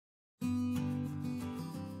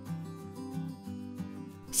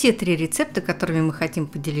Все три рецепта, которыми мы хотим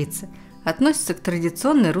поделиться, относятся к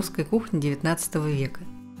традиционной русской кухне XIX века.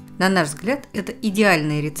 На наш взгляд, это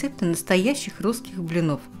идеальные рецепты настоящих русских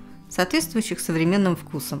блинов, соответствующих современным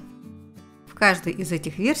вкусам. В каждой из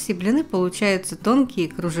этих версий блины получаются тонкие,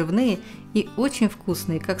 кружевные и очень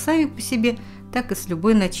вкусные, как сами по себе, так и с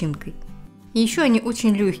любой начинкой. И еще они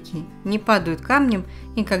очень легкие, не падают камнем,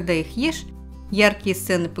 и когда их ешь, яркие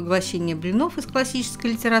сцены поглощения блинов из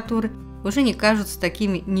классической литературы уже не кажутся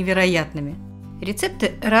такими невероятными.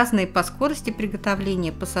 Рецепты разные по скорости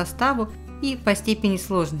приготовления, по составу и по степени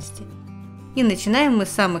сложности. И начинаем мы с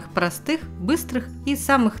самых простых, быстрых и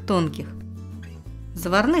самых тонких.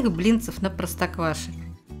 Заварных блинцев на простокваше.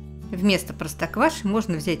 Вместо простокваши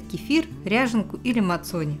можно взять кефир, ряженку или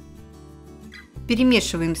мацони.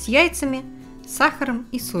 Перемешиваем с яйцами, сахаром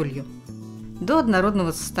и солью до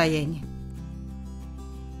однородного состояния.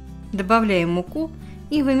 Добавляем муку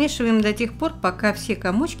и вымешиваем до тех пор, пока все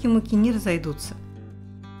комочки муки не разойдутся.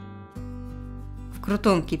 В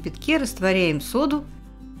крутом кипятке растворяем соду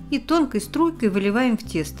и тонкой струйкой выливаем в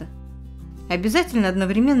тесто. Обязательно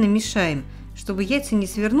одновременно мешаем, чтобы яйца не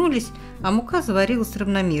свернулись, а мука заварилась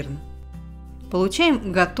равномерно.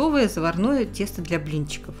 Получаем готовое заварное тесто для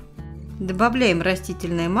блинчиков. Добавляем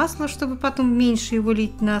растительное масло, чтобы потом меньше его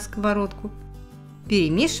лить на сковородку.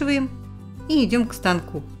 Перемешиваем и идем к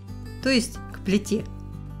станку, то есть к плите.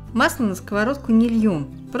 Масло на сковородку не льем,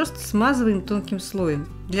 просто смазываем тонким слоем.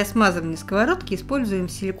 Для смазывания сковородки используем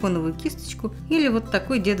силиконовую кисточку или вот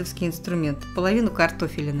такой дедовский инструмент, половину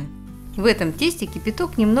картофелины. В этом тесте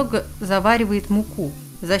кипяток немного заваривает муку.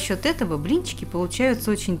 За счет этого блинчики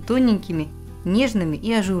получаются очень тоненькими, нежными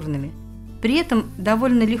и ажурными. При этом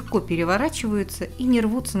довольно легко переворачиваются и не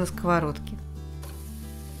рвутся на сковородке.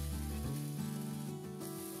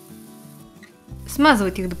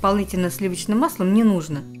 Смазывать их дополнительно сливочным маслом не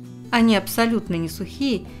нужно. Они абсолютно не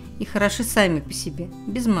сухие и хороши сами по себе,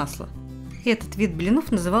 без масла. Этот вид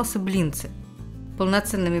блинов назывался блинцы.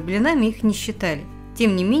 Полноценными блинами их не считали.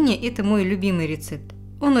 Тем не менее, это мой любимый рецепт.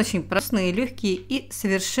 Он очень простой, легкий и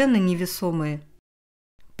совершенно невесомые.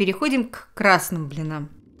 Переходим к красным блинам.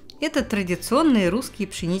 Это традиционные русские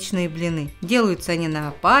пшеничные блины. Делаются они на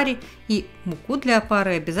опаре, и муку для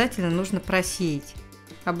опары обязательно нужно просеять.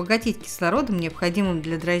 Обогатить кислородом, необходимым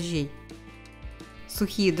для дрожжей.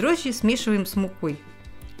 Сухие дрожжи смешиваем с мукой.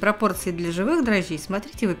 Пропорции для живых дрожжей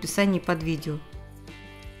смотрите в описании под видео.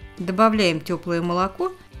 Добавляем теплое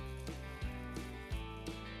молоко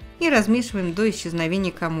и размешиваем до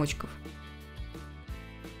исчезновения комочков.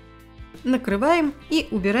 Накрываем и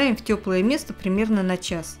убираем в теплое место примерно на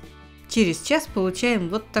час. Через час получаем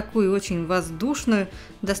вот такую очень воздушную,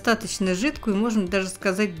 достаточно жидкую, можно даже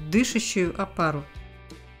сказать, дышащую опару.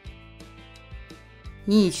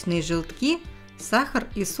 Яичные желтки, сахар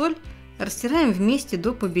и соль растираем вместе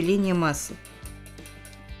до побеления массы.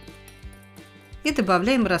 И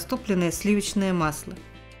добавляем растопленное сливочное масло.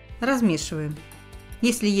 Размешиваем.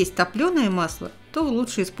 Если есть топленое масло, то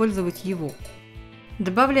лучше использовать его.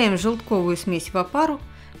 Добавляем желтковую смесь в опару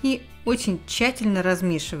и очень тщательно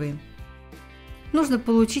размешиваем. Нужно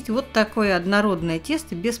получить вот такое однородное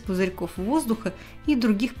тесто без пузырьков воздуха и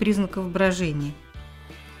других признаков брожения.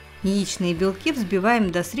 Яичные белки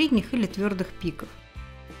взбиваем до средних или твердых пиков.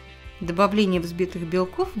 Добавление взбитых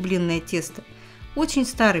белков в блинное тесто – очень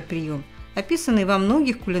старый прием, описанный во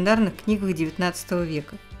многих кулинарных книгах XIX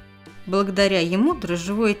века. Благодаря ему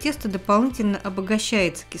дрожжевое тесто дополнительно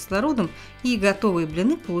обогащается кислородом, и готовые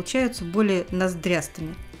блины получаются более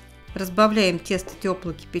ноздрястыми. Разбавляем тесто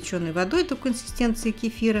теплой кипяченой водой до консистенции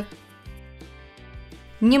кефира.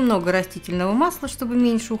 Немного растительного масла, чтобы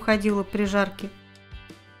меньше уходило при жарке.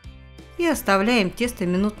 И оставляем тесто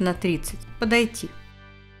минут на 30 подойти.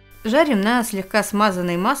 Жарим на слегка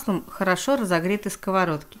смазанной маслом хорошо разогретой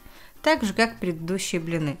сковородке, так же как предыдущие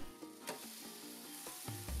блины.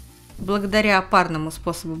 Благодаря опарному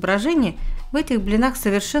способу брожения в этих блинах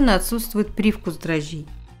совершенно отсутствует привкус дрожжей.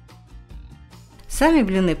 Сами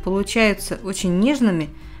блины получаются очень нежными,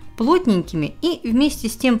 плотненькими и вместе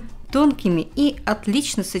с тем тонкими и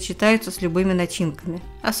отлично сочетаются с любыми начинками.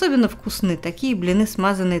 Особенно вкусны такие блины,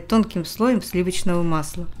 смазанные тонким слоем сливочного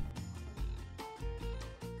масла.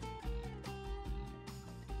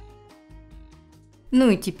 Ну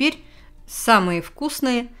и теперь самые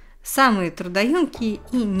вкусные, самые трудоемкие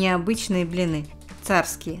и необычные блины –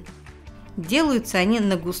 царские. Делаются они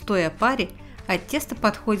на густой опаре, а тесто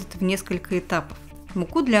подходит в несколько этапов.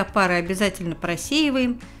 Муку для опары обязательно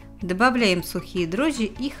просеиваем, добавляем сухие дрожжи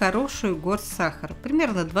и хорошую горсть сахара,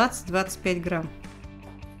 примерно 20-25 грамм.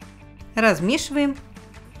 Размешиваем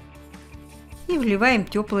и вливаем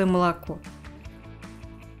теплое молоко.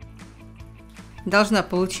 Должна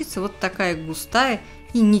получиться вот такая густая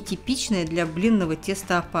и нетипичная для блинного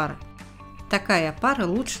теста опара. Такая опара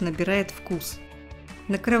лучше набирает вкус.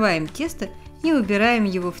 Накрываем тесто и убираем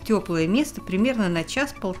его в теплое место примерно на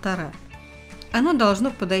час-полтора. Оно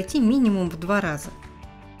должно подойти минимум в 2 раза.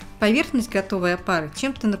 Поверхность готовой опары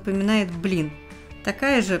чем-то напоминает блин,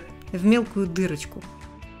 такая же в мелкую дырочку.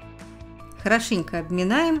 Хорошенько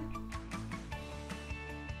обминаем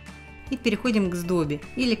и переходим к сдобе,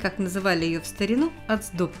 или, как называли ее в старину,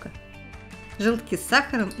 отсдобка. Желтки с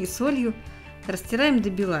сахаром и солью растираем до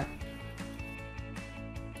бела.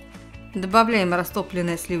 Добавляем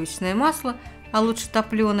растопленное сливочное масло, а лучше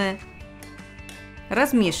топленое.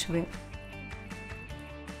 Размешиваем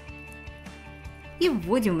и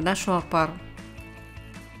вводим в нашу опару.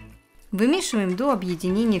 Вымешиваем до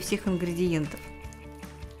объединения всех ингредиентов.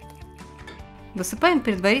 Высыпаем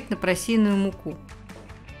предварительно просеянную муку.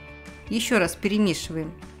 Еще раз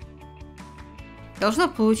перемешиваем. Должно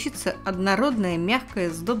получиться однородное, мягкое,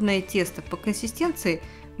 сдобное тесто, по консистенции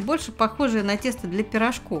больше похожее на тесто для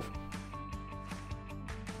пирожков.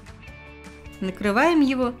 Накрываем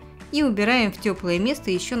его и убираем в теплое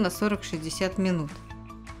место еще на 40-60 минут.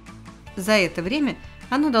 За это время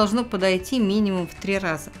оно должно подойти минимум в 3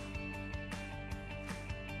 раза.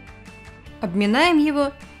 Обминаем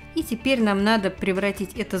его, и теперь нам надо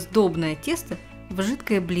превратить это сдобное тесто в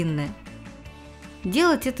жидкое блинное.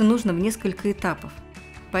 Делать это нужно в несколько этапов,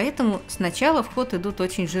 поэтому сначала в ход идут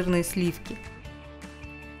очень жирные сливки.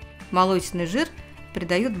 Молочный жир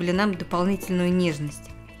придает блинам дополнительную нежность.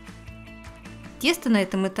 Тесто на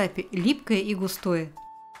этом этапе липкое и густое.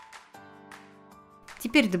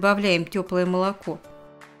 Теперь добавляем теплое молоко.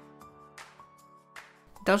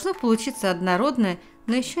 Должно получиться однородное,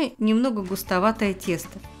 но еще немного густоватое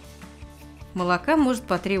тесто. Молока может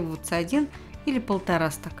потребоваться 1 или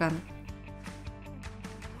 1,5 стакана.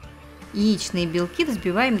 Яичные белки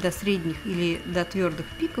взбиваем до средних или до твердых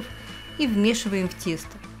пиков и вмешиваем в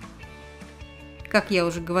тесто. Как я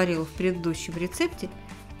уже говорила в предыдущем рецепте,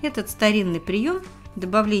 этот старинный прием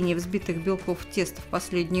добавления взбитых белков в тесто в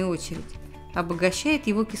последнюю очередь обогащает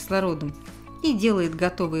его кислородом и делает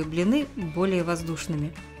готовые блины более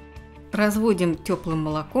воздушными. Разводим теплым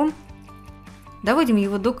молоком, доводим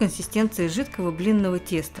его до консистенции жидкого блинного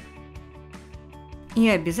теста и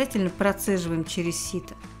обязательно процеживаем через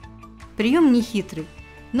сито. Прием не хитрый,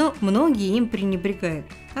 но многие им пренебрегают,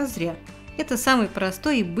 а зря. Это самый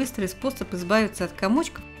простой и быстрый способ избавиться от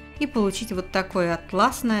комочков и получить вот такое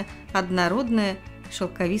атласное, однородное,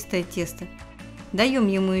 шелковистое тесто. Даем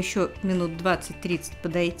ему еще минут 20-30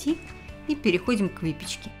 подойти и переходим к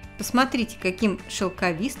выпечке. Посмотрите, каким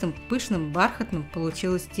шелковистым, пышным, бархатным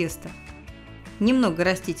получилось тесто. Немного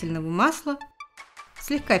растительного масла,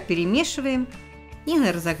 слегка перемешиваем и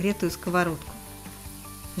на разогретую сковородку.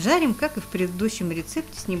 Жарим, как и в предыдущем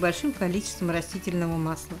рецепте, с небольшим количеством растительного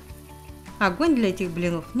масла. Огонь для этих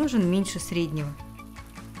блинов нужен меньше среднего.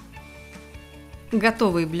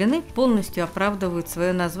 Готовые блины полностью оправдывают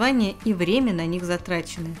свое название и время на них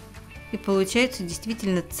затраченное, и получаются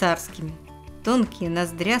действительно царскими. Тонкие,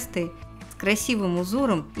 ноздрястые, с красивым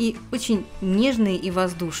узором и очень нежные и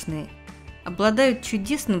воздушные. Обладают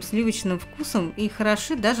чудесным сливочным вкусом и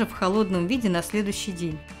хороши даже в холодном виде на следующий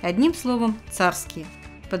день. Одним словом, царские.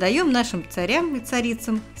 Подаем нашим царям и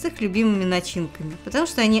царицам с их любимыми начинками, потому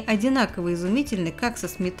что они одинаково изумительны как со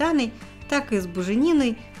сметаной, так и с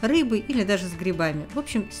бужениной, рыбой или даже с грибами, в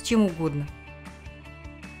общем, с чем угодно.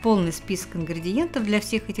 Полный список ингредиентов для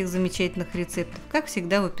всех этих замечательных рецептов, как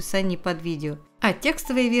всегда, в описании под видео. А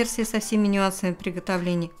текстовая версия со всеми нюансами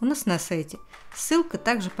приготовления у нас на сайте. Ссылка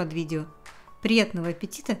также под видео. Приятного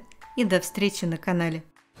аппетита и до встречи на канале!